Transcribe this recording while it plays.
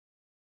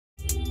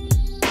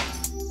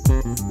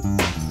Hi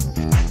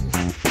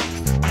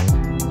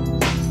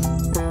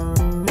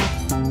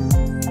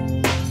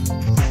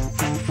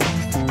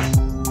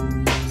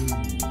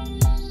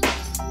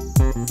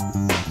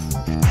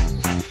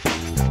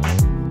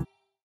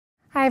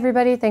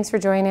everybody, thanks for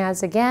joining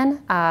us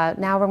again.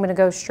 Now we're going to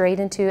go straight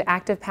into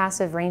active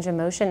passive range of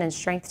motion and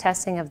strength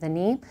testing of the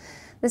knee.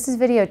 This is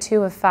video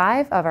 2 of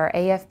 5 of our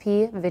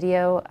AFP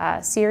video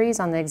series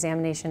on the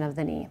examination of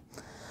the knee.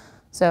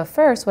 So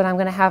first, what I'm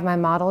going to have my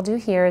model do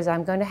here is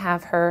I'm going to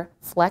have her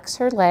flex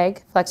her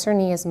leg, flex her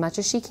knee as much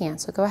as she can.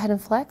 So go ahead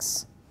and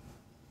flex.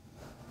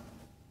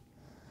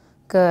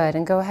 Good,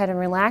 and go ahead and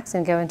relax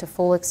and go into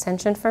full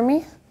extension for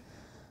me.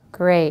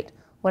 Great.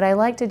 What I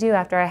like to do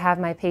after I have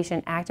my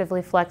patient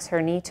actively flex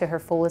her knee to her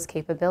fullest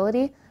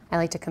capability, I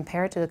like to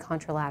compare it to the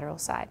contralateral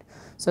side.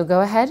 So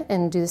go ahead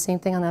and do the same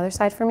thing on the other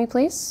side for me,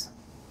 please.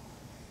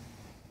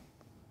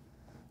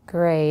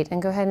 Great,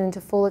 and go ahead into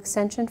full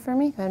extension for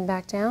me. Go ahead and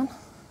back down.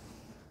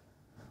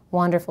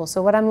 Wonderful.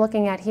 So what I'm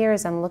looking at here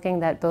is I'm looking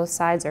that both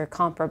sides are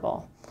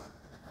comparable.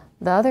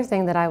 The other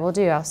thing that I will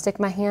do, I'll stick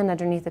my hand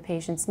underneath the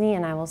patient's knee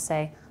and I will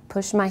say,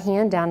 push my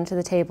hand down into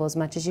the table as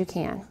much as you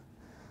can.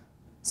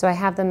 So I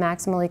have them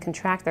maximally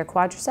contract their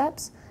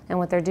quadriceps, and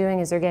what they're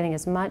doing is they're getting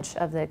as much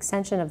of the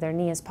extension of their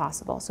knee as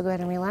possible. So go ahead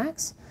and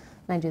relax.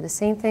 And I do the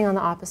same thing on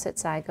the opposite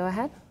side. Go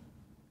ahead.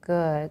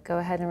 Good. Go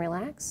ahead and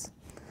relax.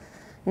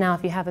 Now,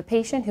 if you have a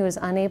patient who is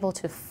unable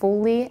to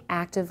fully,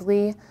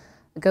 actively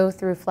go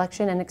through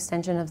flexion and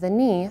extension of the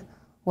knee,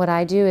 what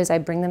I do is I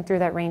bring them through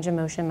that range of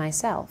motion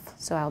myself.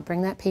 So I'll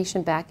bring that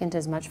patient back into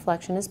as much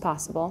flexion as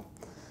possible,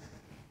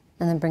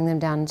 and then bring them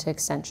down into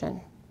extension.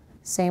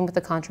 Same with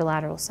the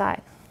contralateral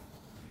side.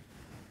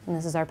 And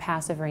this is our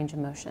passive range of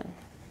motion.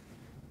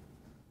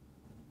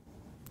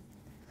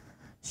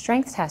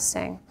 Strength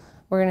testing.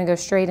 We're going to go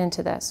straight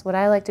into this. What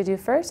I like to do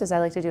first is I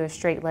like to do a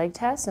straight leg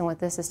test, and what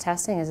this is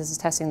testing is this is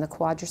testing the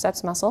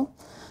quadriceps muscle.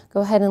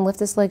 Go ahead and lift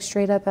this leg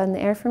straight up in the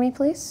air for me,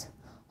 please.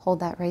 Hold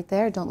that right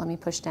there. Don't let me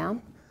push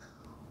down.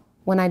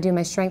 When I do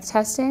my strength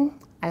testing,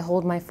 I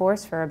hold my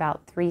force for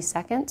about 3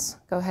 seconds.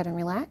 Go ahead and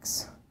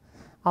relax.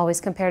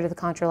 Always compare to the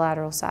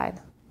contralateral side.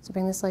 So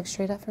bring this leg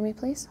straight up for me,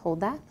 please. Hold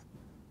that.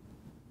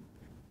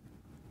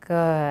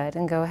 Good,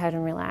 and go ahead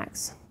and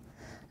relax.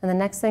 And the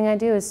next thing I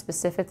do is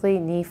specifically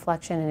knee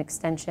flexion and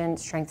extension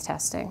strength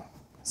testing.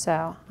 So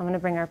I'm going to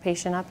bring our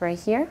patient up right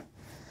here,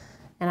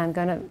 and I'm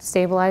going to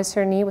stabilize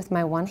her knee with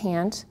my one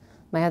hand.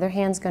 My other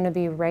hand's going to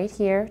be right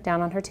here,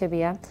 down on her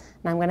tibia,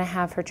 and I'm going to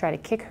have her try to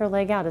kick her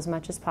leg out as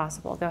much as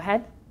possible. Go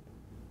ahead.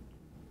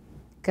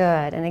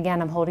 Good, and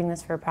again, I'm holding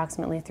this for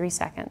approximately 3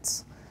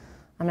 seconds.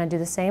 I'm going to do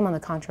the same on the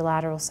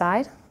contralateral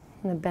side.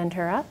 I'm going to bend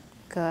her up.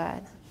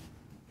 Good.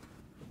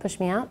 Push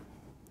me out.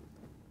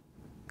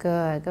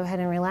 Good. Go ahead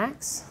and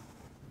relax.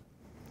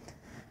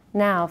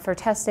 Now, for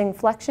testing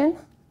flexion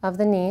of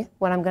the knee,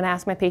 what I'm going to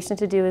ask my patient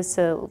to do is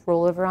to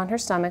roll over on her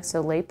stomach, so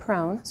lay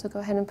prone. So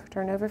go ahead and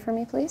turn over for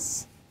me,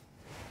 please.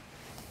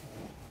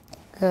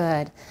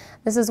 Good.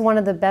 This is one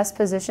of the best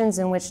positions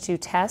in which to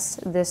test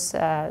this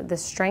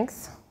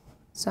strength.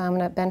 So I'm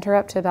going to bend her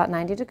up to about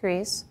 90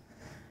 degrees.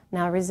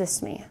 Now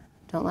resist me.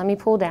 Don't let me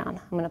pull down.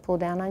 I'm going to pull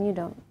down on you.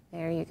 Don't.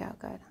 There you go.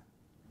 Good.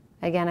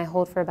 Again, I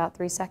hold for about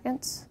 3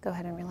 seconds. Go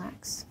ahead and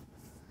relax.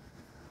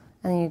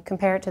 And then you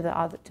compare it to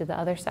the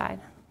other side.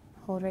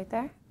 Hold right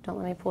there. Don't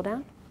let me pull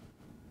down.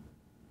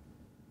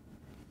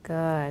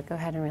 Good. Go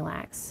ahead and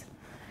relax.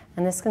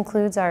 And this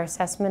concludes our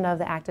assessment of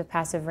the active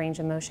passive range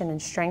of motion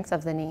and strength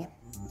of the knee.